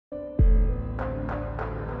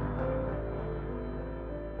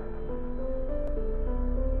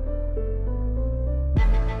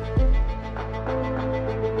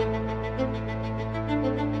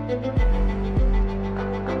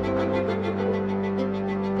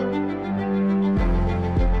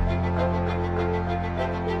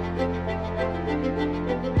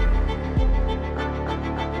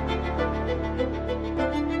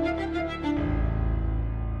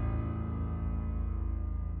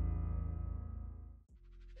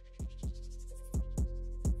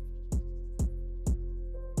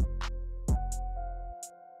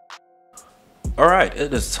Alright,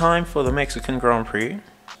 it is time for the Mexican Grand Prix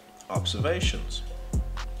observations.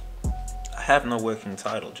 I have no working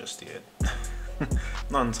title just yet.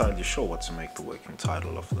 Not entirely sure what to make the working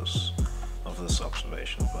title of this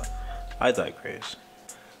observation, but I digress.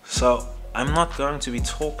 So I'm not going to be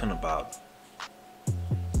talking about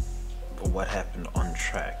what happened on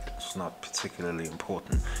track. It's not particularly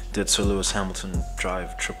important. Did Sir Lewis Hamilton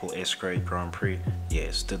drive triple S grade Grand Prix?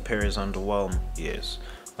 Yes. Did Perez underwhelm? Yes.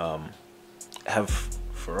 Have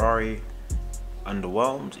Ferrari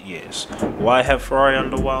underwhelmed? Yes. Why have Ferrari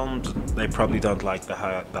underwhelmed? They probably don't like the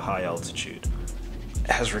high altitude.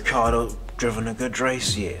 Has Ricciardo driven a good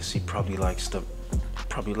race? Yes. He probably likes the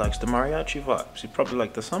mariachi vibes. He probably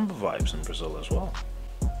liked the samba vibes in Brazil as well.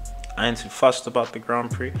 I ain't too fussed about the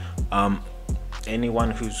Grand Prix.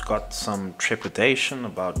 Anyone who's got some trepidation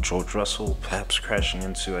about George Russell perhaps crashing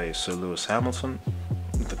into a Sir Lewis Hamilton,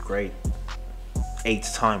 the great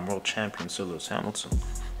 8-time world champion Sir Lewis Hamilton,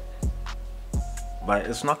 but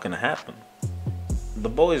it's not going to happen. The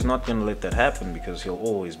boy is not going to let that happen because he'll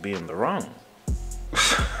always be in the wrong.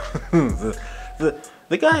 The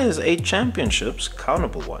guy has 8 championships,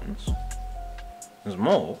 countable ones. There's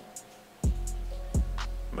more,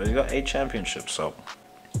 but he's got 8 championships, so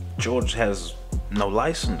George has no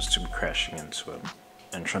license to be crashing into him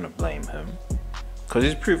and trying to blame him, because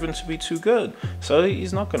he's proven to be too good. So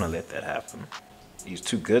he's not going to let that happen. He's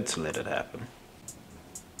too good to let it happen.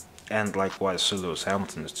 And likewise, Sir Lewis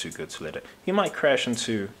Hamilton is too good to let it. He might crash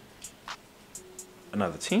into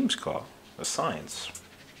another team's car. A science.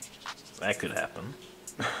 That could happen.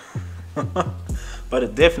 But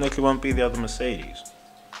it definitely won't be the other Mercedes.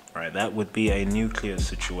 Right, that would be a nuclear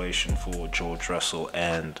situation for George Russell,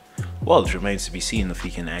 and well, it remains to be seen if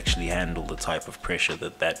he can actually handle the type of pressure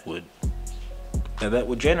that would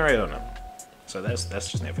generate on him. So that's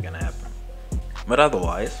just never going to happen. But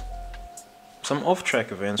otherwise, some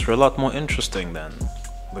off-track events were a lot more interesting than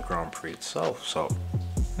the Grand Prix itself, so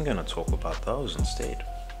I'm going to talk about those instead.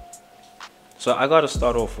 So I got to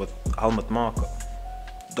start off with Helmut Marko,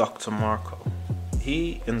 Dr. Marko.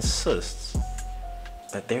 He insists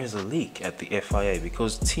that there's a leak at the FIA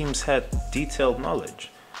because teams had detailed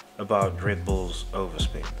knowledge about Red Bull's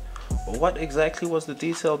overspend. But what exactly was the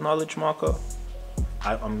detailed knowledge, Marko?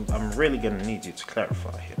 I'm really going to need you to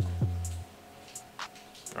clarify here.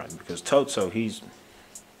 Right, because Toto, he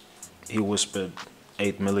whispered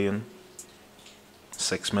 8 million,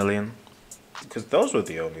 6 million, because those were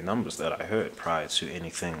the only numbers that I heard prior to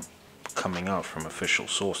anything coming out from official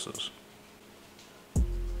sources.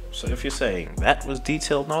 So if you're saying that was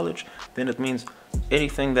detailed knowledge, then it means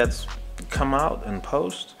anything that's come out in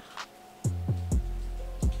post,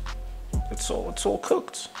 it's all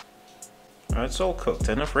cooked. Right, it's all cooked.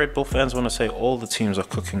 And if Red Bull fans want to say all the teams are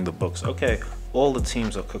cooking the books, okay, all the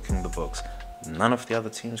teams are cooking the books. None of the other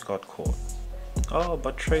teams got caught. Oh,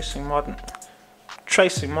 but Tracy Martin,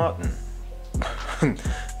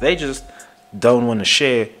 they just don't want to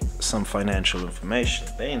share some financial information.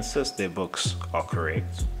 They insist their books are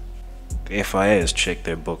correct. The FIA has checked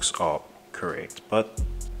their books are correct, but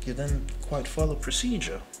you then quite follow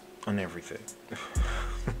procedure on everything.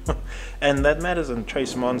 And that matters, and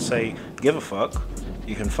Tracy Martin say, give a fuck,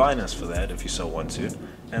 you can fine us for that if you so want to,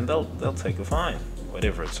 and they'll take a fine,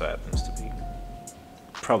 whatever it so happens to be.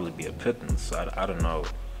 Probably be a pittance. I don't know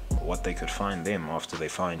what they could fine them after they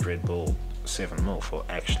fined Red Bull 7 mil for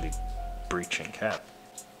actually breaching cap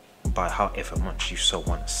by however much you so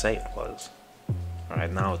want to say it was.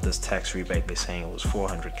 Right now with this tax rebate, they're saying it was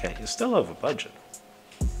 400k. It's still over budget.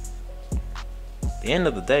 At the end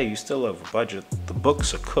of the day, you're still over budget. The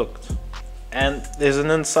books are cooked, and there's an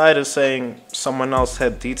insider saying someone else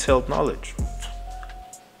had detailed knowledge.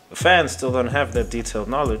 The fans still don't have that detailed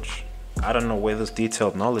knowledge. I don't know where this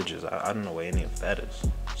detailed knowledge is. I don't know where any of that is.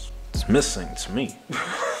 It's missing to me.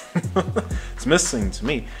 It's missing to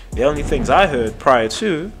me. The only things I heard prior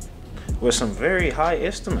to were some very high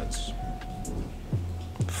estimates.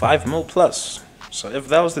 5 mil plus. So if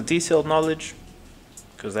that was the detailed knowledge,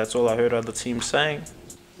 because that's all I heard other teams saying,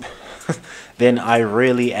 then I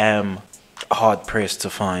really am hard pressed to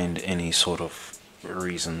find any sort of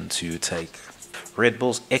reason to take Red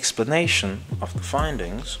Bull's explanation of the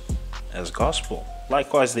findings as gospel.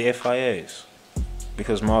 Likewise the FIA's,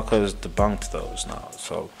 because Marko has debunked those now,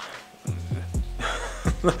 so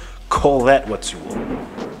call that what you will.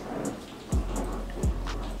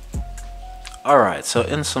 Alright, so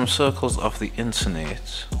in some circles of the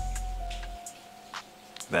internet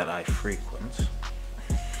that I frequent,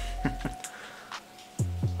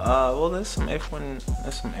 well, there's some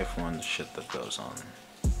F1 shit that goes on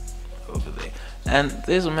over there. And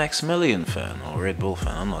there's a Maximillian fan or Red Bull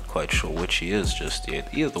fan, I'm not quite sure which he is just yet.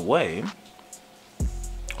 Either way,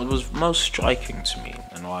 what was most striking to me,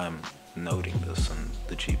 and why I'm noting this in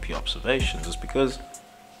the GP observations, is because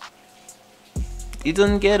he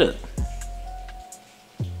didn't get it.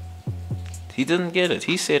 He didn't get it.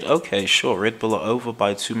 He said, okay, sure, Red Bull are over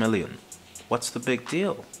by 2 million. What's the big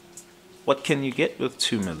deal? What can you get with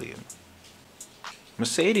 2 million?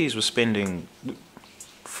 Mercedes was spending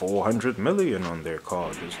 400 million on their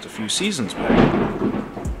car just a few seasons back.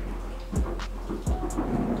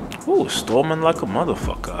 Ooh, storming like a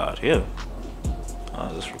motherfucker out here.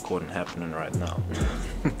 Oh, this recording happening right now.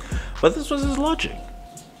 But this was his logic.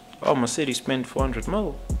 Oh, Mercedes spent 400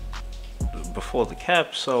 mil before the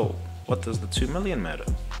cap, so what does the 2 million matter?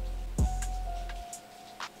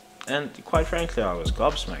 And quite frankly, I was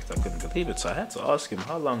gobsmacked. I couldn't believe it. So I had to ask him,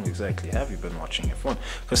 how long exactly have you been watching F1?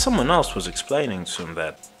 Because someone else was explaining to him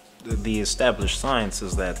that the established science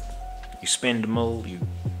is that you spend a mil, you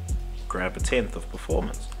grab a tenth of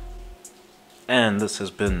performance. And this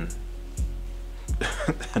has been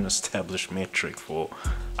an established metric for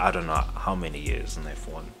I don't know how many years in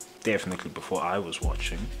F1. Definitely before I was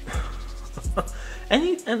watching.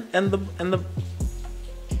 and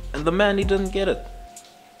the man, he didn't get it.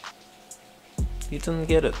 He didn't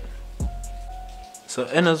get it. So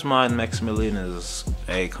in his mind, Maximillian is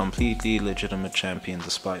a completely legitimate champion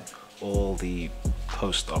despite all the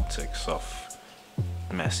post-optics of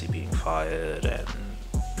Massey being fired and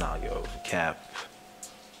now you're over cap.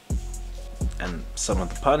 And some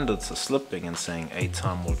of the pundits are slipping and saying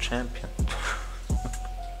 8-time world champion.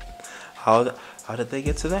 How did they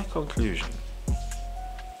get to that conclusion?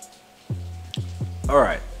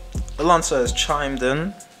 Alright, Alonso has chimed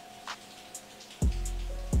in.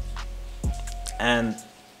 And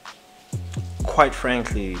quite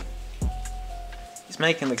frankly, he's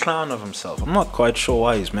making a clown of himself. I'm not quite sure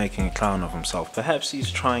why he's making a clown of himself. Perhaps he's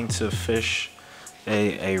trying to fish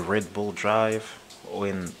a Red Bull drive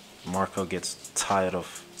when Marko gets tired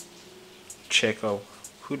of Checo.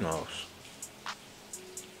 Who knows?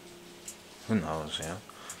 Who knows, yeah?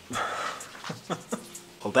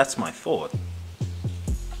 Well, that's my thought.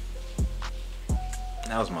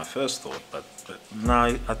 That was my first thought, but now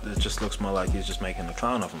it just looks more like he's just making a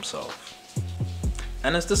clown of himself.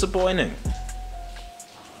 And it's disappointing.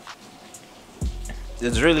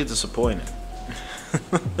 It's really disappointing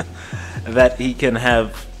that he can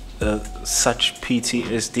have such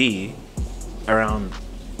PTSD around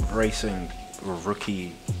racing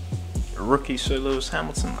rookie Sir Lewis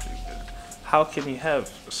Hamilton. How can you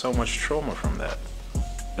have so much trauma from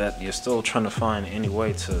that you're still trying to find any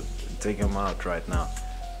way to dig him out right now?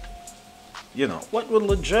 You know, what will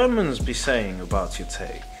the Germans be saying about your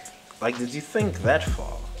take? Like, did you think that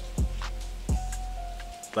far?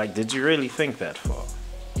 Like, did you really think that far?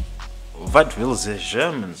 What will the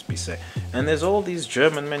Germans be saying? And there's all these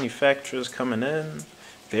German manufacturers coming in.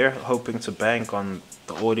 They're hoping to bank on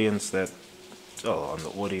the audience on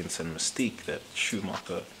the audience and mystique that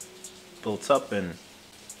Schumacher built up. And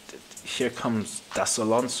here comes Das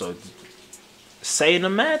Alonso saying a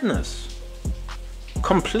madness.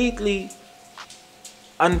 Completely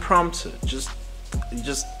unprompted. Just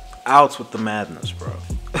out with the madness, bro.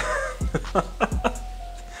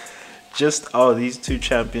 Just, oh, these 2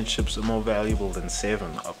 championships are more valuable than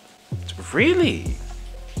 7. Really?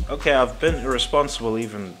 Okay, I've been irresponsible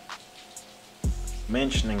even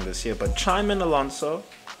mentioning this here, but chime in, Alonso.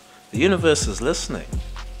 The universe is listening,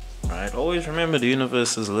 right? Always remember the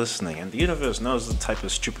universe is listening, and the universe knows the type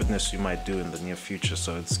of stupidness you might do in the near future,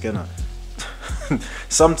 so it's gonna...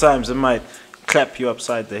 Sometimes it might clap you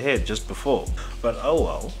upside the head just before. But oh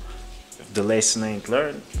well, if the lesson ain't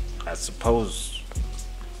learned, I suppose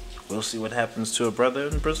we'll see what happens to a brother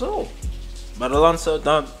in Brazil. But Alonso,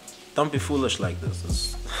 don't be foolish like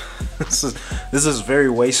this. This is very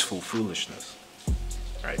wasteful foolishness,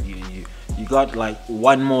 right? You got like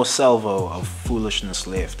one more salvo of foolishness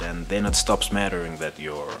left, and then it stops mattering that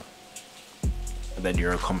you're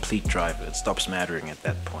a complete driver. It stops mattering at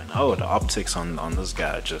that point. Oh, the optics on this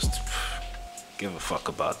guy, just give a fuck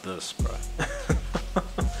about this, bro.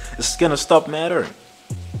 It's gonna stop mattering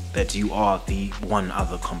that you are the one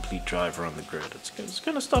other complete driver on the grid. It's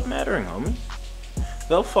gonna stop mattering, homie.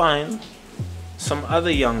 They'll find some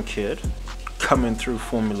other young kid coming through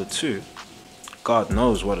Formula 2. God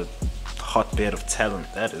knows what a hotbed of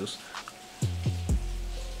talent that is.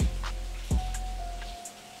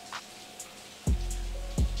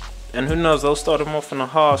 And who knows, they'll start him off in a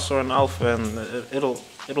Haas or an Alpha, and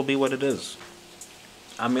it'll be what it is.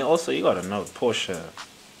 I mean, also, you gotta know, Porsche,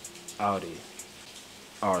 Audi,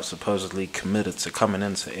 are supposedly committed to coming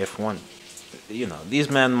into F1. You know, these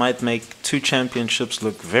men might make 2 championships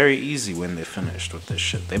look very easy when they're finished with this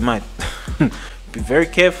shit. They might be very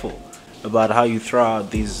careful about how you throw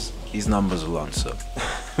out these numbers, Alonso.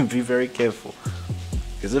 Be very careful.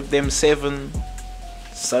 Because if them 7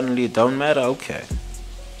 suddenly don't matter, okay.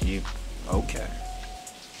 Okay.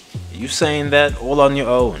 You saying that all on your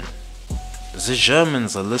own. The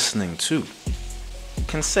Germans are listening too. You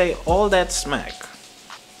can say all that smack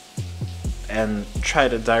and try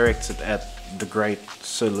to direct it at the great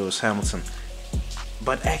Sir Lewis Hamilton,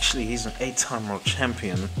 but actually he's an 8-time world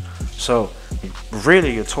champion. So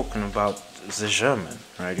really you're talking about the German,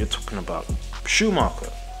 right? You're talking about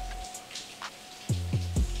Schumacher,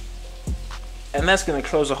 and that's going to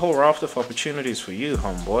close a whole raft of opportunities for you,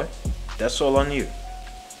 homeboy. That's all on you.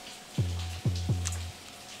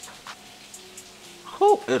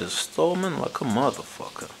 Oh, it is storming like a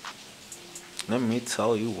motherfucker. Let me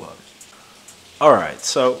tell you what. Alright,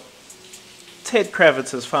 so Ted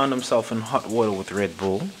Kravitz has found himself in hot water with Red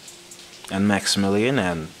Bull and Maximillian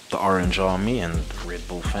and the Orange Army and the Red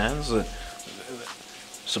Bull fans.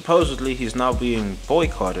 Supposedly he's now being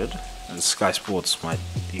boycotted. Sky Sports might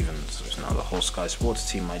even, now the whole Sky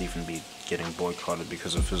Sports team might even be getting boycotted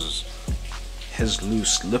because of his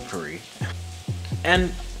loose lippery.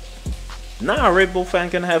 And now a Red Bull fan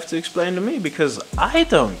gonna have to explain to me, because I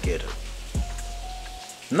don't get it.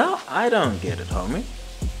 No, I don't get it, homie.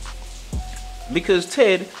 Because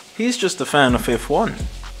Ted, he's just a fan of F1.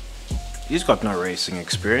 He's got no racing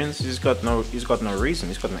experience. He's got no reason.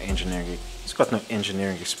 He's got no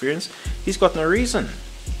engineering experience. He's got no reason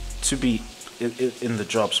to be in the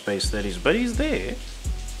job space that he's. But he's there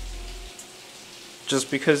just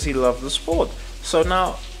because he loved the sport. So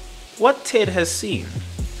now, what Ted has seen,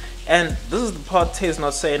 and this is the part Ted's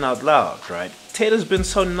not saying out loud, right? Ted has been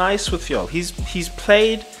so nice with y'all. He's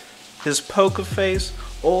played his poker face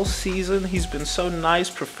all season. He's been so nice,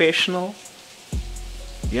 professional.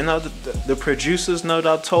 You know, the producers no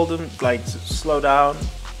doubt told him, like, slow down,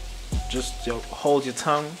 just hold your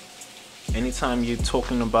tongue. Anytime you're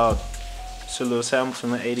talking about Sir Lewis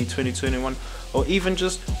Hamilton at 80, 20, 21, or even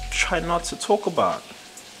just try not to talk about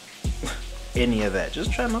any of that.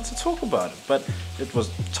 Just try not to talk about it. But it was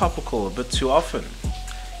topical a bit too often.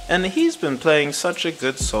 And he's been playing such a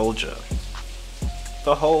good soldier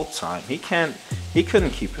the whole time. He couldn't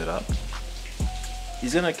keep it up.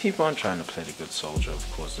 He's gonna keep on trying to play the good soldier,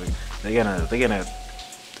 of course. They're gonna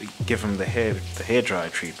give him the hair dryer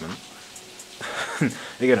treatment.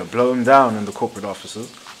 They're gonna blow him down in the corporate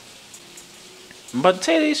offices. But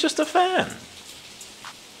Teddy's just a fan.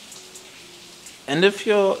 And if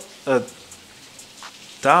you're a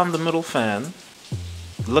down the middle fan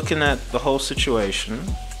looking at the whole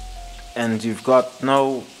situation, and you've got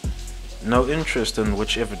no interest in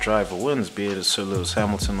whichever driver wins, be it a Sir Lewis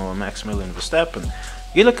Hamilton or a Maximillian Verstappen,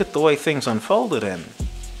 you look at the way things unfolded, and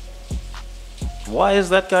why is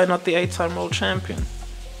that guy not the 8-time world champion?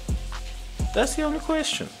 That's the only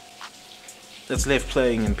question that's left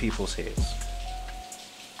playing in people's heads.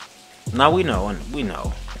 Now we know,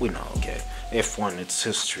 okay, F1, it's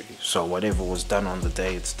history, so whatever was done on the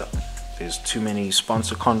day, it's done. There's too many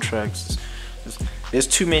sponsor contracts, there's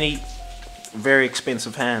too many very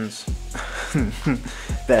expensive hands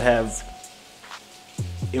that have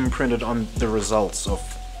imprinted on the results of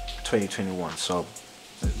 2021, so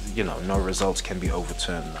no results can be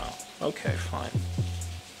overturned now. Okay, fine.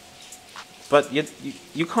 But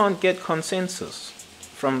you can't get consensus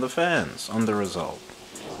from the fans on the result,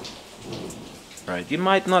 right? You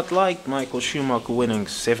might not like Michael Schumacher winning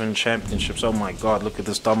 7 championships. Oh my God, look at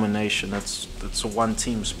this domination. It's a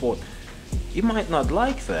one-team sport. You might not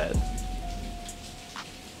like that.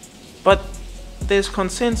 But there's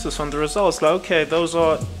consensus on the results. Like, okay, those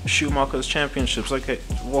are Schumacher's championships. Okay,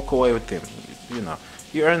 walk away with them.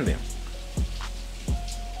 You earned them.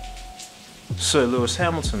 Sir Lewis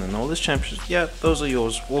Hamilton and all his championships, yeah, those are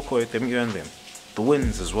yours. Walk away with them. You earned them. The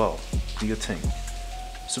wins as well. Do your thing.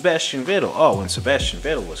 Sebastian Vettel. Oh, when Sebastian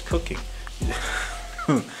Vettel was cooking.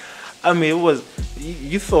 I mean, it was.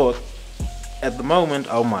 You thought at the moment,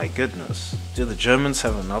 oh my goodness, do the Germans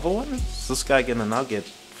have another one? Is this guy gonna now get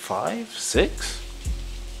 5, 6?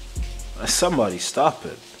 Somebody stop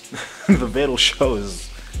it. The Vettel show is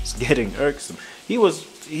getting irksome. He was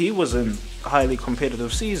in highly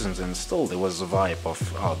competitive seasons, and still there was a vibe of,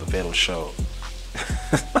 the Vettel show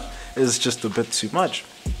is just a bit too much.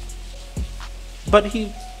 But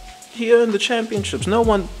he earned the championships. No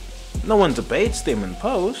one debates them in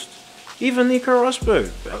post. Even Nico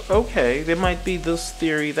Rosberg. Okay, there might be this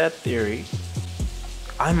theory, that theory.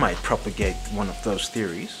 I might propagate one of those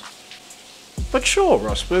theories. But sure,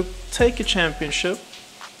 Rosberg, take a championship.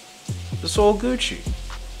 It's all Gucci.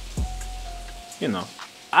 You know,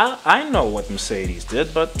 I know what Mercedes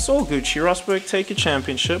did, but it's all Gucci. Rosberg, take a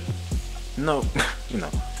championship. No,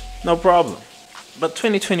 no problem. But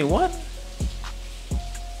 2021,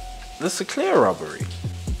 this is a clear robbery.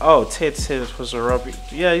 Oh, Ted said it was a robbery.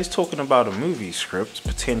 Yeah, he's talking about a movie script,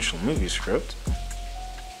 potential movie script.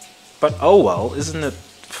 But oh well, isn't it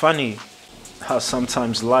funny how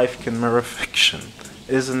sometimes life can mirror fiction?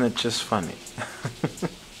 Isn't it just funny?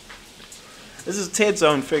 This is Ted's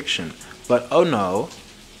own fiction, but oh no,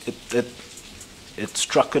 it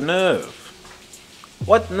struck a nerve.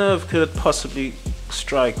 What nerve could it possibly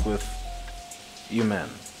strike with you, man?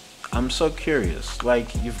 I'm so curious. Like,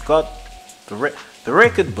 you've got the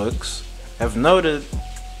record books have noted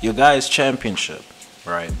your guy's championship,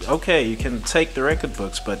 right? Okay, you can take the record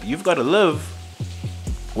books, but you've got to live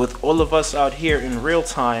with all of us out here in real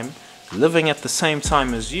time, living at the same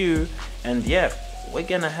time as you, and yeah, we're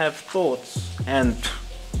gonna have thoughts. And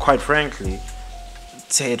quite frankly,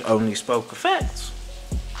 Ted only spoke the facts.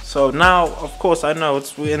 So now, of course, I know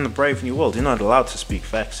we're in the brave new world. You're not allowed to speak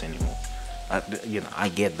facts anymore. I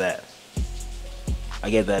get that. I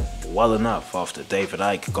get that well enough after David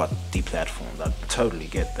Icke got deplatformed. I totally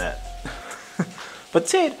get that. But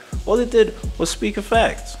Ted, all he did was speak a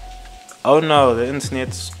fact. Oh no, the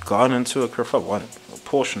internet's gone into a kerfuffle. A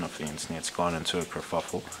portion of the internet's gone into a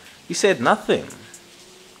kerfuffle. He said nothing.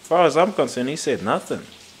 As far as I'm concerned, he said nothing.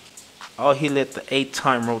 Oh, he let the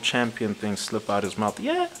 8-time world champion thing slip out his mouth.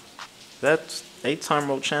 Yeah, that's 8-time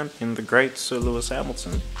world champion, the great Sir Lewis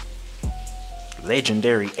Hamilton.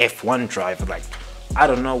 Legendary F1 driver. Like, I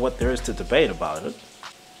don't know what there is to debate about it.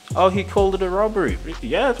 Oh, he called it a robbery.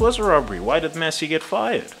 Yeah, it was a robbery. Why did Messi get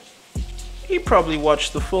fired? He probably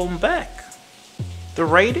watched the film back. The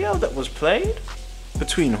radio that was played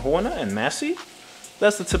between Horner and Messi,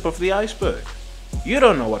 that's the tip of the iceberg. You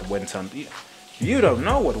don't know what went on. You don't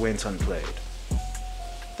know what went unplayed.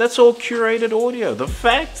 That's all curated audio. The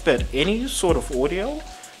fact that any sort of audio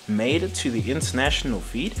made it to the international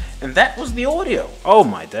feed, and that was the audio. Oh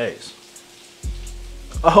my days.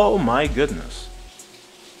 Oh my goodness.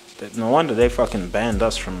 No wonder they fucking banned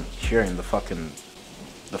us from hearing the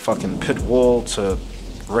fucking pit wall to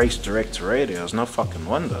race director radios. No fucking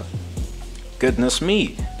wonder. Goodness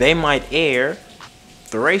me. They might air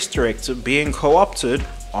the race director being co-opted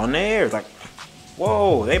on air. Like,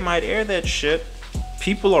 whoa, they might air that shit.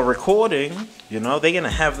 People are recording, they're gonna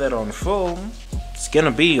have that on film. It's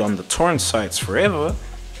gonna be on the torrent sites forever.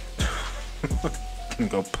 Can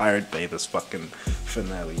go Pirate Bay this fucking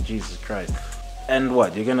finale, Jesus Christ. And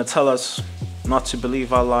what, you're gonna tell us not to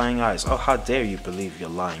believe our lying eyes? Oh, how dare you believe your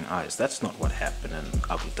lying eyes? That's not what happened in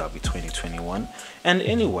Abu Dhabi 2021. And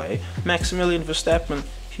anyway, Maximillian Verstappen,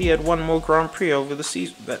 he had one more Grand Prix over the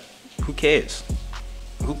season. But who cares?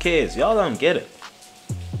 Who cares? Y'all don't get it.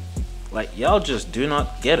 Like, y'all just do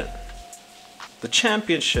not get it. The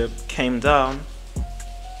championship came down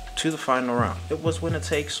to the final round. It was winner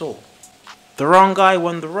takes all. The wrong guy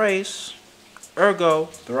won the race. Ergo,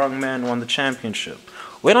 the wrong man won the championship.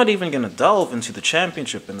 We're not even going to delve into the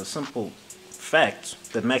championship and the simple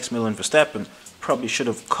fact that Maximillian Verstappen probably should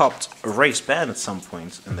have copped a race ban at some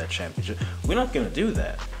point in that championship. We're not going to do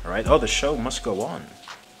that, alright? Oh, the show must go on.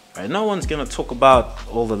 Right? No one's going to talk about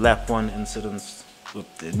all the lap 1 incidents,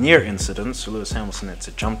 the near incidents. Lewis Hamilton had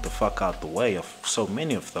to jump the fuck out the way of so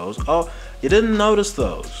many of those. Oh, you didn't notice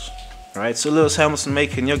those, right? So Lewis Hamilton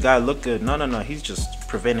making your guy look good. No, he's just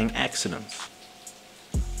preventing accidents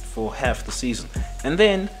for half the season. And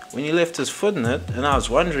then when he left his foot in it, and I was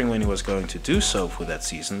wondering when he was going to do so for that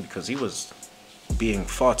season because he was being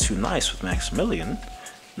far too nice with Maximilian.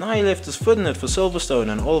 Now he left his foot in it for Silverstone,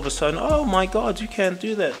 and all of a sudden, oh my god, you can't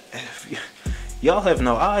do that. Y'all have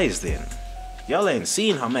no eyes then. Y'all ain't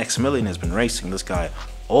seen how Maximilian has been racing this guy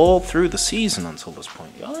all through the season until this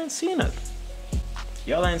point. Y'all ain't seen it.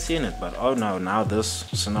 Y'all ain't seen it, but oh no, now this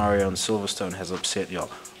scenario in Silverstone has upset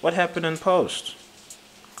y'all. What happened in post?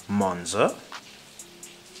 Monza.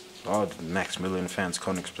 Oh, Maximilian fans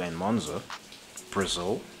can't explain Monza.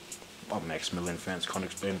 Brazil. Oh, Maximilian fans can't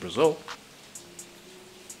explain Brazil.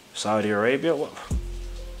 Saudi Arabia. What?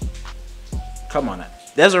 Come on,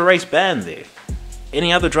 there's a race ban there.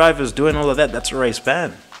 Any other drivers doing all of that, that's a race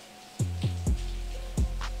ban.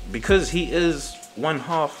 Because he is one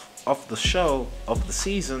half of the show, of the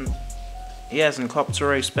season, he hasn't copped a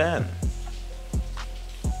race ban.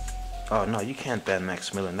 Oh no, you can't ban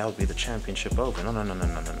Maximilian. That would be the championship over. No.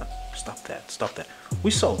 Stop that.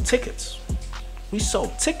 We sold tickets.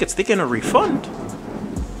 They're gonna refund.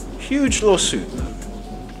 Huge lawsuit.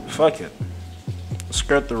 Fuck it.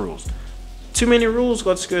 Skirt the rules. Too many rules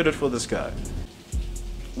got skirted for this guy.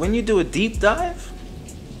 When you do a deep dive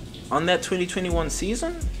on that 2021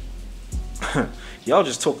 season, y'all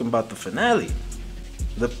just talking about the finale.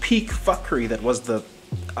 The peak fuckery that was the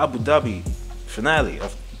Abu Dhabi finale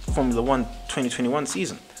of Formula 1 2021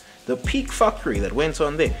 season. The peak fuckery that went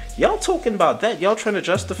on there. Y'all talking about that? Y'all trying to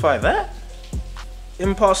justify that?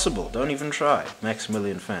 Impossible. Don't even try,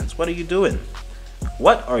 Maximillian fans. What are you doing?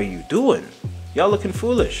 What are you doing? Y'all looking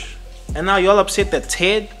foolish. And now y'all upset that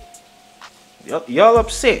Ted... Y'all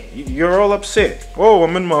upset. You're all upset. Oh,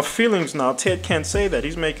 I'm in my feelings now. Ted can't say that.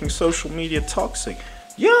 He's making social media toxic.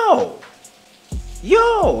 Yo,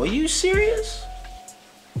 are you serious?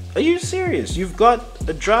 Are you serious? You've got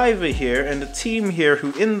a driver here and a team here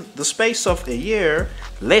who in the space of a year,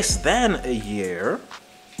 less than a year,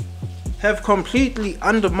 have completely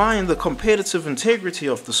undermined the competitive integrity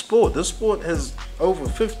of the sport. The sport has over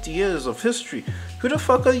 50 years of history. Who the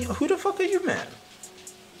fuck are you, man?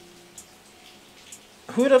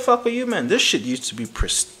 Who the fuck are you, man? This shit used to be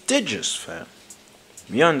prestigious, fam.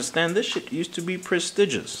 You understand? This shit used to be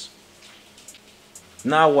prestigious.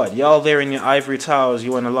 Now what? Y'all there in your ivory towers,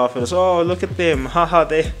 you want to laugh at us. Oh, look at them. Haha,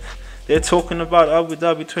 they're talking about Abu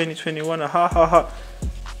Dhabi 2021. Ha ha ha.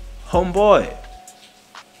 Homeboy,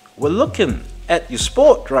 we're looking at your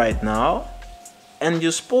sport right now, and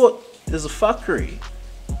your sport is a fuckery.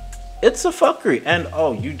 It's a fuckery. And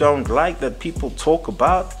oh, you don't like that people talk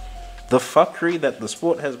about the fuckery that the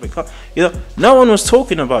sport has become? You know, no one was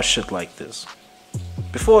talking about shit like this.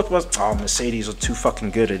 Before it was, oh, Mercedes are too fucking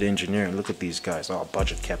good at engineering. Look at these guys. Oh,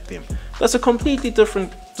 budget kept them. That's a completely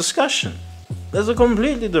different discussion. There's a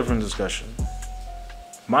completely different discussion.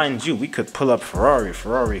 Mind you, we could pull up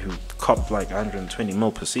Ferrari who copped like 120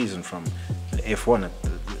 mil per season from F1.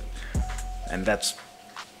 And that's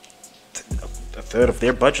a third of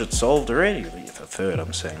their budget solved already. A third,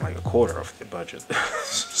 I'm saying, like a quarter of their budget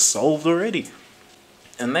solved already.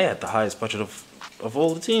 And they had the highest budget of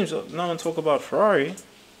all the teams. No one talk about Ferrari,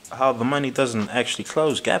 how the money doesn't actually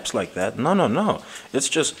close gaps like that. No. It's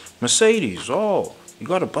just Mercedes. Oh, you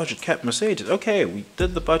got a budget cap Mercedes. Okay, we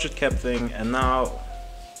did the budget cap thing, and now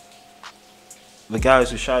the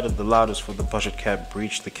guys who shouted the loudest for the budget cap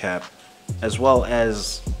breached the cap, as well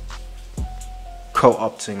as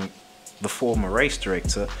co-opting the former race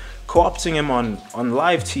director, co-opting him on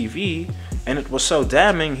live TV, and it was so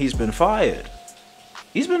damning he's been fired.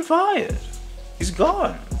 He's been fired. He's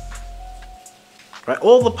gone. Right?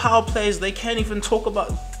 All the power plays, they can't even talk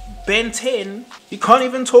about Ben 10. You can't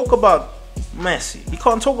even talk about Messi. You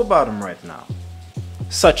can't talk about him right now.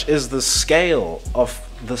 Such is the scale of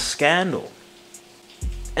the scandal.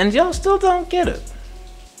 And y'all still don't get it.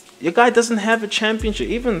 Your guy doesn't have a championship.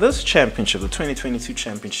 Even this championship, the 2022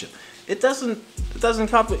 championship, it doesn't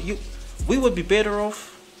count. We would be better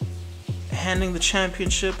off handing the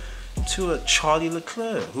championship to a Charlie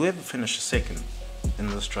Leclerc. Whoever finishes second in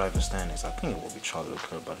this driver standings, I think it will be Charlie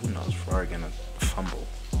Leclerc, but who knows? Ferrari gonna fumble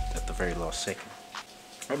at the very last second.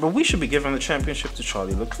 Right, but we should be giving the championship to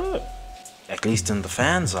Charlie Leclerc, at least in the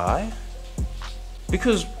fans' eye,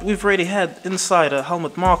 because we've already had insider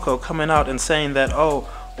Helmut Marko coming out and saying that, oh,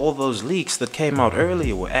 all those leaks that came out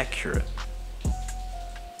earlier were accurate.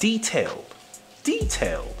 Detailed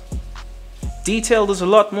is a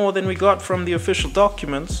lot more than we got from the official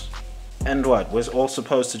documents. And what? We're all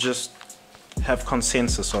supposed to just have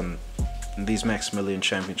consensus on these Maximillian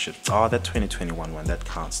championships. Oh, that 2021 one, that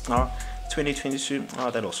counts. Oh, 2022, oh,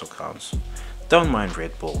 that also counts. Don't mind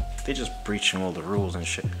Red Bull. They're just breaching all the rules and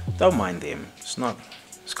shit. Don't mind them. It's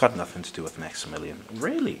got nothing to do with Maximillian.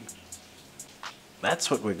 Really? That's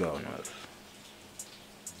what we're going with.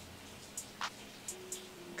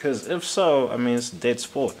 Because if so, I mean, it's a dead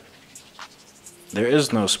sport. There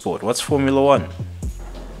is no sport. What's Formula 1?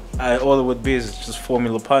 All it would be is just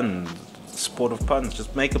Formula Pun, sport of puns.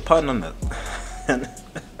 Just make a pun on it.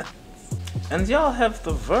 And y'all have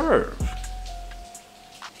the verve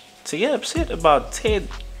to get upset about Ted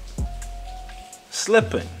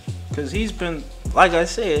slipping. Because he's been, like I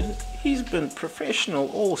said, he's been professional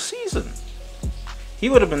all season. He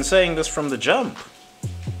would have been saying this from the jump.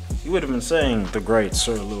 He would have been saying the great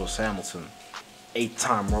Sir Lewis Hamilton,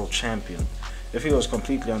 8-time world champion. If he was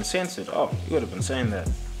completely uncensored, oh, he would have been saying that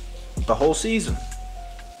the whole season.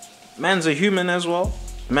 Man's a human as well.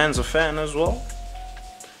 Man's a fan as well.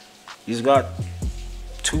 He's got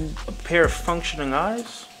a pair of functioning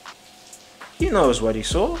eyes. He knows what he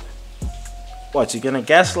saw. What's he gonna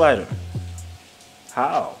gaslight him?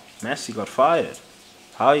 How? Messi got fired.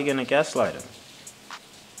 How are you gonna gaslight him?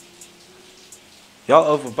 Y'all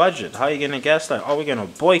over budget. How are you gonna gaslight? Oh, we're gonna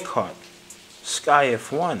boycott Sky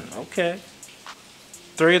F1. Okay.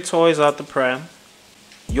 throw your toys out the pram.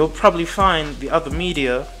 You'll probably find the other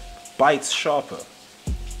media bites sharper.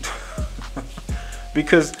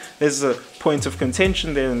 Because there's a point of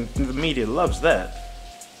contention there, and the media loves that.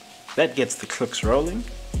 That gets the clicks rolling.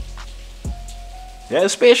 Yeah,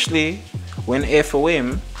 especially when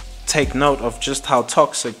FOM take note of just how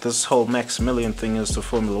toxic this whole Maximillian thing is to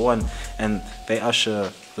Formula One, and they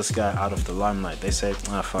usher this guy out of the limelight. They say,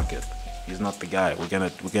 fuck it, he's not the guy. We're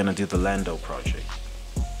gonna do the Lando project.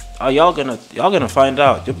 Oh, y'all gonna find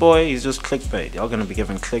out. Your boy, he's just clickbait. Y'all gonna be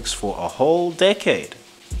giving clicks for a whole decade.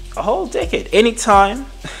 A whole decade. Anytime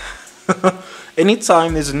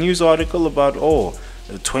there's a news article about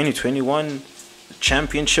the 2021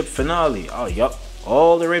 championship finale. Oh, yup.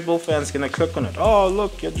 All the Red Bull fans gonna click on it. Oh,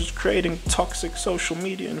 look, you're just creating toxic social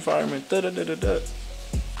media environment. Da da da da da.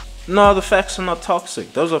 No, the facts are not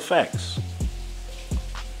toxic. Those are facts.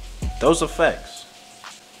 Those are facts.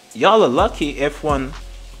 Y'all are lucky F1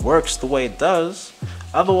 works the way it does.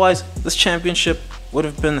 Otherwise, this championship would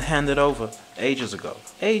have been handed over ages ago.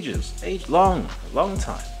 Long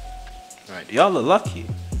time. Right? Y'all are lucky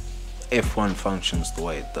F1 functions the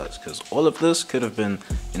way it does, because all of this could have been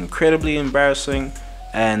incredibly embarrassing,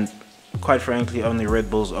 and quite frankly, only Red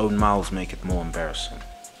Bull's own mouths make it more embarrassing.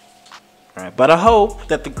 Right? But I hope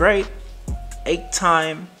that the great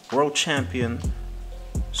 8-time world champion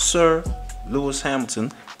Sir Lewis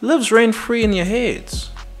Hamilton lives rent-free in your heads.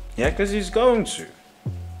 Yeah, because he's going to.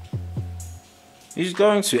 He's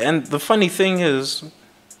going to. And the funny thing is,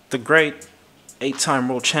 the great 8-time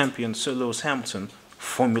world champion Sir Lewis Hamilton,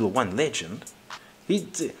 Formula One legend,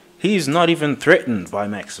 he's not even threatened by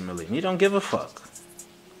Maximillian. He don't give a fuck.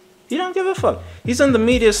 He don't give a fuck. He's in the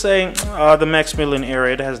media saying, the Maximillian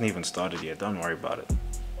era, it hasn't even started yet. Don't worry about it.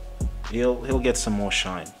 He'll get some more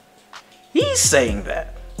shine. He's saying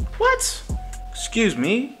that. What? Excuse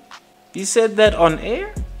me? He said that on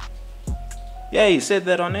air? Yeah, he said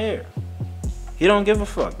that on air. He don't give a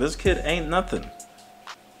fuck. This kid ain't nothing.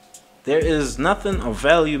 There is nothing of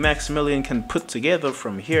value Maximillian can put together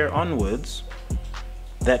from here onwards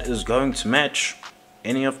that is going to match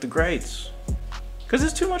any of the greats. Because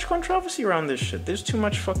there's too much controversy around this shit. There's too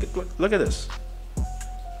much fucking... Look at this.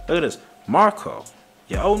 Look at this. Marko,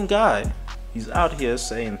 your own guy, he's out here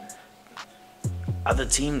saying other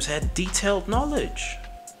teams had detailed knowledge.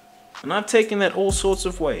 And I've taken that all sorts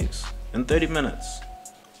of ways in 30 minutes.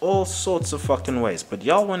 All sorts of fucking ways. But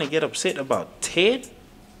y'all want to get upset about Ted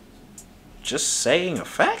just saying a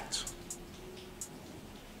fact?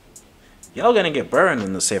 Y'all gonna get burned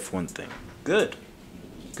in this F1 thing. Good.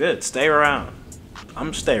 Good. Stay around.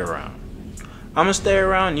 I'm stay around. I'm gonna stay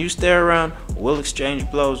around. You stay around. We'll exchange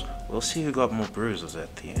blows. We'll see who got more bruises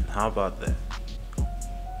at the end. How about that?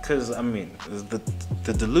 Because, I mean,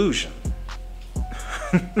 the delusion.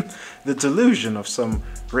 The delusion of some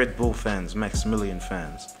Red Bull fans, Maximillian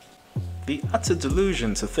fans. The utter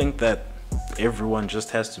delusion to think that everyone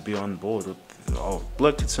just has to be on board with, oh,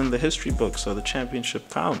 look, it's in the history book, so the championship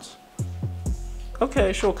counts.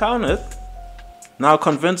 Okay, sure, count it. Now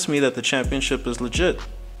convince me that the championship is legit.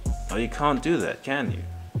 Oh, you can't do that, can you?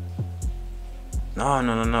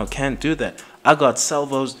 No, can't do that. I got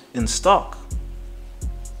salvos in stock.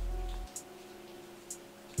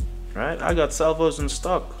 Right? I got salvos in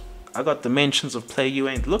stock. I got dimensions of play you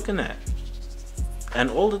ain't looking at. And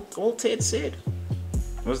all Ted said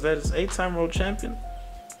was that it's 8-time world champion.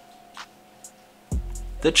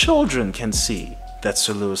 The children can see that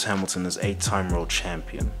Sir Lewis Hamilton is 8-time world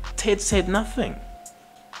champion. Ted said nothing.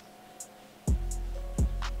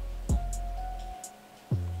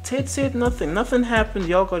 Ted said nothing. Nothing happened.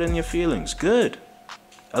 Y'all got in your feelings. Good.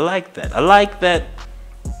 I like that. I like that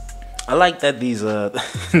these is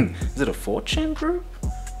it a 4chan group?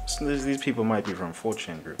 These people might be from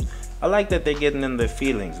 4chan groups. I like that they're getting in their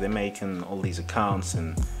feelings. They're making all these accounts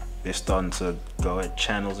and they're starting to go at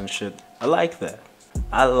channels and shit. I like that.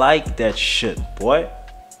 I like that shit, boy.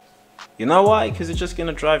 You know why? Because it's just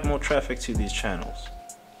gonna drive more traffic to these channels.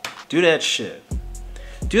 Do that shit.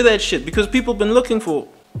 Do that shit because people been looking for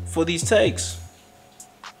these takes.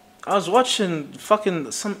 I was watching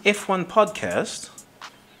fucking some F1 podcast.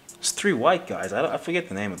 It's 3 white guys. I forget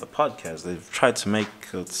the name of the podcast. They've tried to make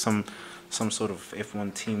some sort of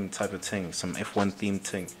F1 team type of thing, some F1 themed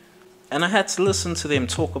thing. And I had to listen to them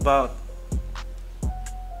talk about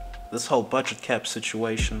this whole budget cap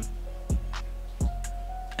situation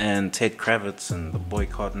and Ted Kravitz and the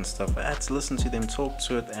boycott and stuff. I had to listen to them talk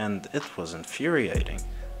to it and it was infuriating.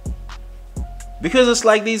 Because it's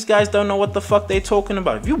like these guys don't know what the fuck they're talking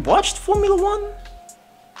about. Have you watched Formula One?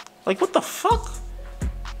 Like, what the fuck?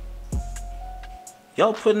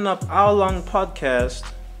 Y'all putting up hour-long podcast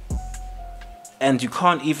And you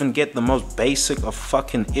can't even get the most basic of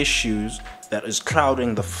fucking issues that is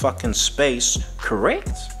clouding the fucking space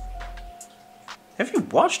correct? Have you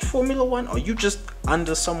watched Formula One? Or are you just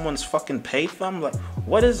under someone's fucking pay thumb? Like,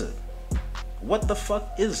 what is it? What the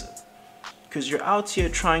fuck is it? Because you're out here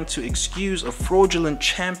trying to excuse a fraudulent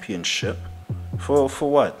championship for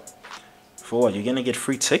what? For what? You're gonna get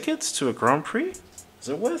free tickets to a Grand Prix? Is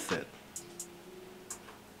it worth it?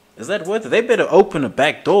 Is that worth it? They better open a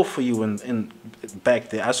back door for you in back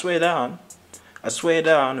there. I swear down. I swear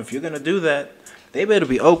down. If you're gonna do that, they better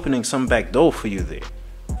be opening some back door for you there.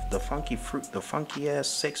 The funky fruit, the funky ass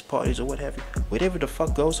sex parties or what have you. Whatever the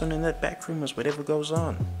fuck goes on in that back room is whatever goes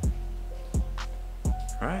on.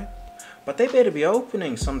 Right? But they better be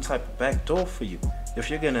opening some type of back door for you if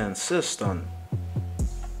you're gonna insist on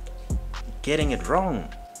getting it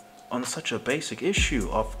wrong on such a basic issue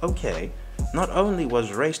of, okay, not only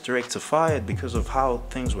was race director fired because of how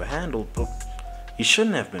things were handled, but he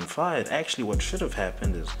shouldn't have been fired. Actually, what should have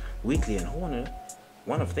happened is Wheatley and Horner,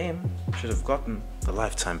 one of them should have gotten the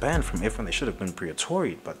lifetime ban from everyone. They should have been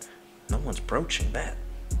pretoried, but no one's broaching that.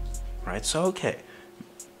 Right? So, okay,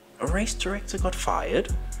 a race director got fired.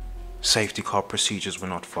 Safety car procedures were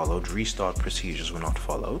not followed. Restart procedures were not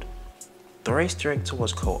followed. The race director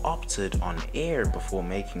was co-opted on air before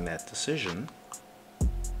making that decision.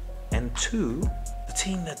 And two, the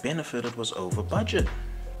team that benefited was over budget.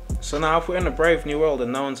 So now if we're in a brave new world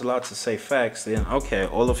and no one's allowed to say facts, then okay,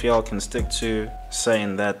 all of y'all can stick to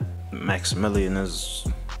saying that Maximillian is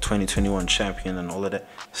 2021 champion and all of that.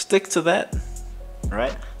 Stick to that,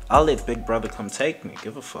 right? I'll let Big Brother come take me.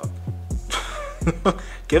 Give a fuck.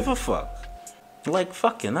 Give a fuck. Like,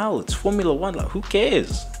 fucking hell, it's Formula One. Like, who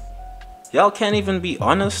cares? Y'all can't even be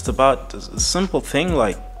honest about a simple thing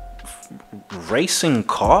like racing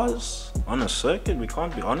cars on a circuit. We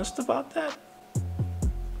can't be honest about that.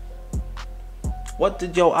 What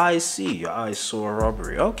did your eyes see? Your eyes saw a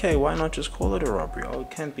robbery. Okay, why not just call it a robbery? Oh, you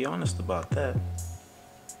can't be honest about that.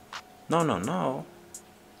 No.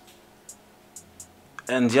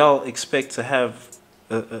 And y'all expect to have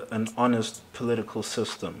an honest political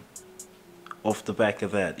system off the back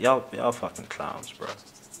of that. Y'all fucking clowns, bro.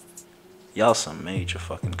 Y'all some major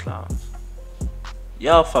fucking clowns.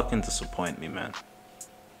 Y'all fucking disappoint me, man.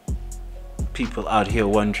 People out here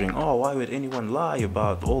wondering, oh, why would anyone lie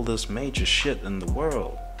about all this major shit in the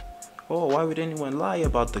world? Oh, why would anyone lie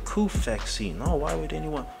about the coup vaccine? Oh, why would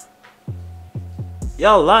anyone...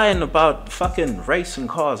 Y'all lying about fucking racing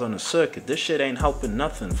cars on a circuit. This shit ain't helping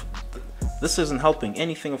nothing. This isn't helping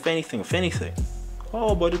anything of anything.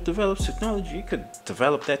 Oh, but it develops technology. You could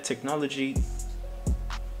develop that technology.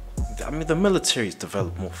 I mean, the military's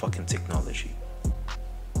developed more fucking technology.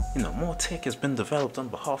 You know, more tech has been developed on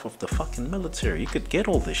behalf of the fucking military. You could get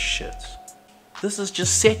all this shit. This is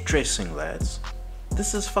just set dressing, lads.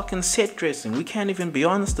 This is fucking set dressing. We can't even be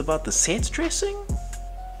honest about the set dressing?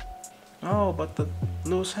 Oh, but the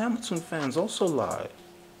Lewis Hamilton fans also lie.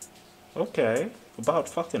 Okay, about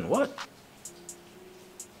fucking what?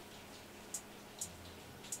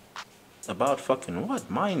 About fucking what?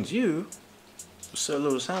 Mind you, Sir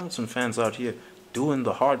Lewis Hamilton fans out here doing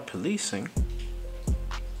the hard policing,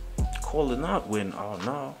 calling out when, oh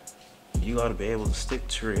no, you gotta be able to stick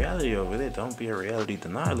to reality over there. Don't be a reality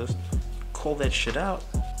denialist. Call that shit out.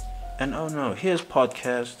 And oh no, here's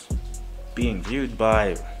podcast being viewed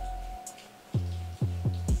by,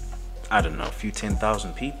 I don't know, a few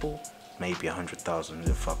 10,000 people, maybe 100,000,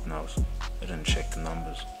 the fuck knows. I didn't check the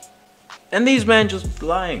numbers. And these men just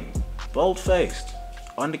lying, bold-faced,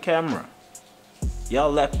 on the camera.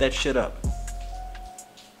 Y'all lap that shit up.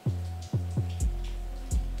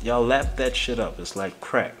 Y'all lap that shit up. It's like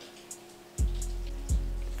crack.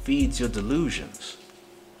 Feeds your delusions.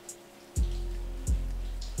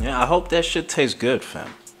 Yeah, I hope that shit tastes good,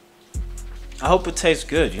 fam. I hope it tastes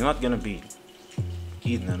good. You're not gonna be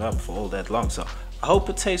eating it up for all that long. So I hope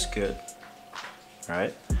it tastes good.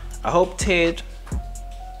 Right? I hope Ted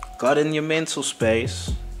got in your mental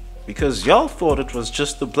space. Because y'all thought it was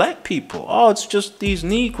just the black people. Oh, it's just these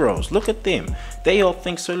Negroes. Look at them. They all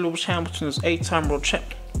think Sir Lewis Hamilton is 8-time world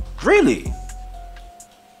champ. Really?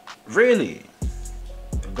 Really?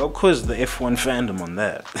 Go quiz the F1 fandom on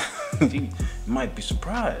that. You might be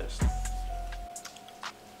surprised.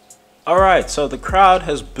 Alright, so the crowd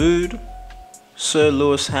has booed Sir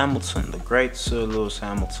Lewis Hamilton, the great Sir Lewis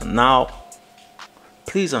Hamilton. Now,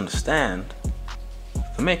 please understand,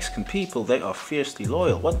 the Mexican people, they are fiercely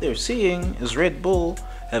loyal. What they're seeing is Red Bull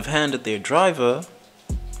have handed their driver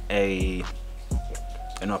an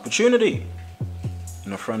opportunity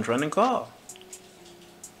in a front-running car.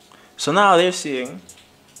 So now they're seeing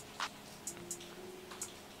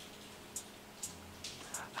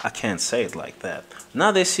I can't say it like that.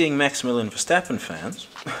 Now they're seeing Maximillian Verstappen fans.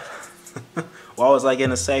 What was I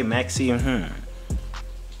gonna say? Maxi,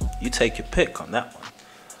 you take your pick on that one.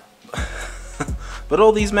 But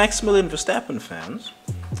all these Maximillian Verstappen fans,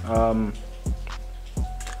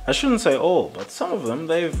 I shouldn't say all, but some of them,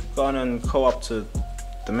 they've gone and co-opted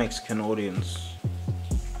the Mexican audience.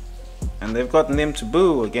 And they've gotten them to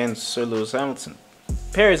boo against Sir Lewis Hamilton.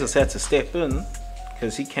 Perez has had to step in,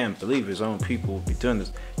 because he can't believe his own people would be doing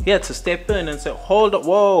this. He had to step in and say, hold up,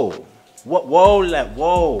 whoa, lads,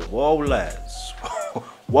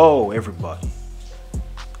 whoa, everybody.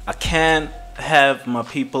 I can't have my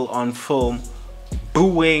people on film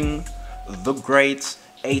booing the great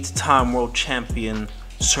 8-time world champion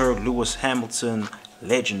Sir Lewis Hamilton,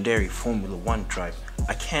 legendary Formula 1 driver.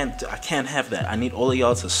 I can't have that. I need all of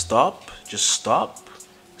y'all to stop. Just stop.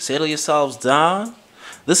 Settle yourselves down.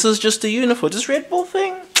 This is just a uniform. This Red Bull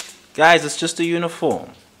thing, guys, it's just a uniform.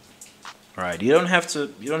 Alright, you don't have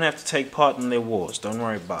to take part in their wars. Don't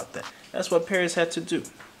worry about that. That's what Perez had to do.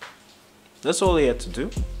 That's all he had to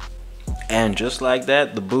do. And just like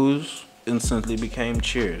that, the boos instantly became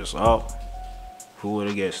cheers. Oh, who would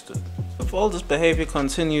have guessed it? If all this behavior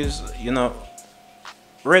continues, you know,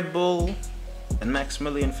 Red Bull and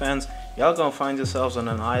Maximillian fans, y'all gonna find yourselves on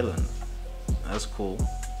an island. That's cool.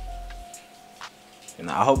 And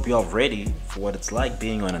I hope y'all ready for what it's like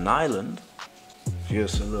being on an island. If you're a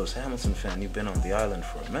Sir Lewis Hamilton fan, you've been on the island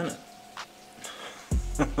for a minute.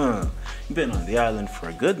 You've been on the island for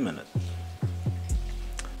a good minute.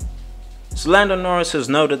 So Lando Norris has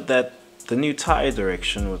noted that the new tyre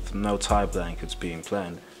direction with no tyre blankets being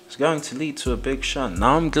planned is going to lead to a big shunt.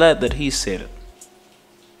 Now I'm glad that he said it.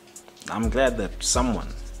 I'm glad that someone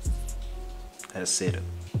has said it.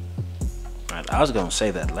 Right, I was gonna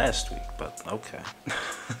say that last week, but okay.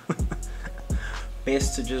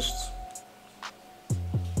 Best to just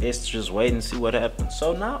wait and see what happens.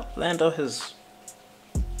 So now Lando has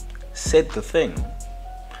said the thing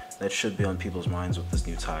that should be on people's minds with this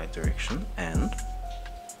new tyre direction, and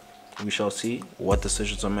we shall see what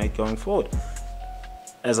decisions are made going forward.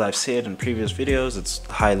 As I've said in previous videos, it's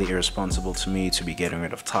highly irresponsible to me to be getting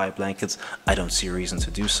rid of tyre blankets. I don't see a reason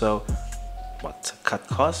to do so. What, to cut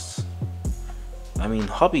costs? I mean,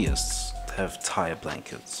 hobbyists have tyre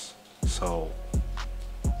blankets, so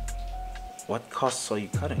what costs are you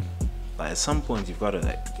cutting? Like, at some point you've got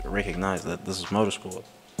to recognize that this is motorsport.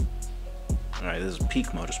 Alright, this is peak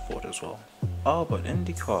motorsport as well. Oh, but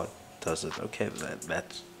IndyCar does it. Okay,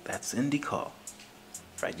 that's IndyCar.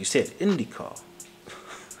 Right, you said IndyCar.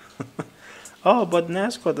 Oh, but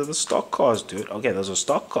NASCAR, the stock cars do it. Okay, those are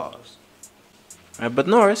stock cars. Right, but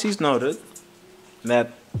Norris, he's noted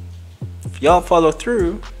that if y'all follow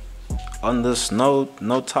through on this no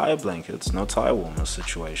tire blankets, no tire warmers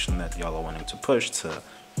situation that y'all are wanting to push to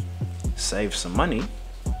save some money,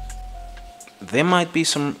 there might be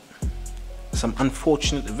some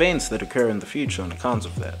unfortunate events that occur in the future on account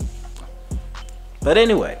of that. But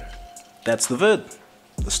anyway, that's the vid.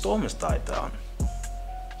 The storm has died down.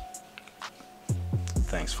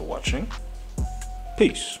 Thanks for watching.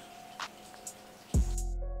 Peace.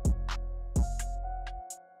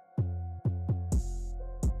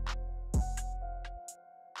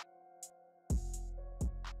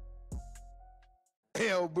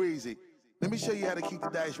 Hell breezy. Let me show you how to keep the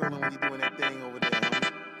dice rolling when you're doing that thing over there.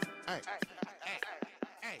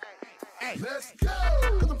 Hey, let's go!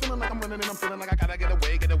 Cause I'm feeling like I'm running and I'm feeling like I gotta get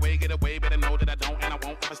away. Better know that I don't and I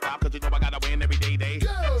won't ever stop. Cause you know I gotta win every day.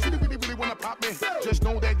 Go! See, really wanna pop me. Go! Just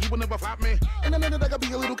know that you will never flop me. And I know that I gotta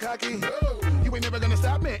be a little cocky. Go! You ain't never gonna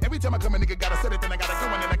stop me. Every time I come a nigga gotta set it, then I gotta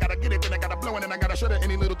go and then I gotta get it, then I gotta blow it, and I gotta shut it.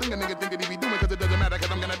 Any little thing a nigga think that he be doing, cause it doesn't matter,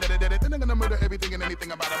 cause I'm gonna dead it. Then I'm gonna murder everything and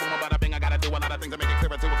anything about it. Boom, about a bing. I gotta do a lot of things to make it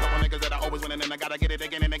clearer to a couple niggas that I always win, and then I gotta get it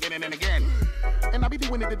again and again and again. And I be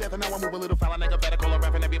doing it to death, and now I move a little foul. Nigga better call a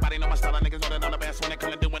rap, and everybody know my style. Niggas know that I'm the best when it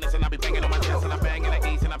comes to doing this, and I be banging on my chest, and I bang in the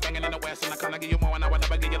east, and I banging in the west, and I kinda give you more, and I will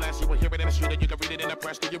never give you less. You will hear it in the street, and you can read it in the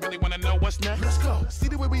press. Do you really wanna know what's next? Let's go. See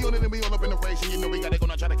the way we on it, and we all up in the race, and you know we gotta go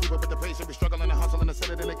now, try to keep up with the pace, and we struggling and hustling and set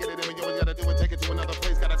it and get it, and we always gotta do it, take it to another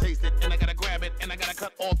place, gotta taste it, and I gotta grab it, and I gotta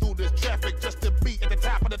cut all through this traffic just to be at the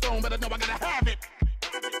top of the dome, but I know I gotta have it.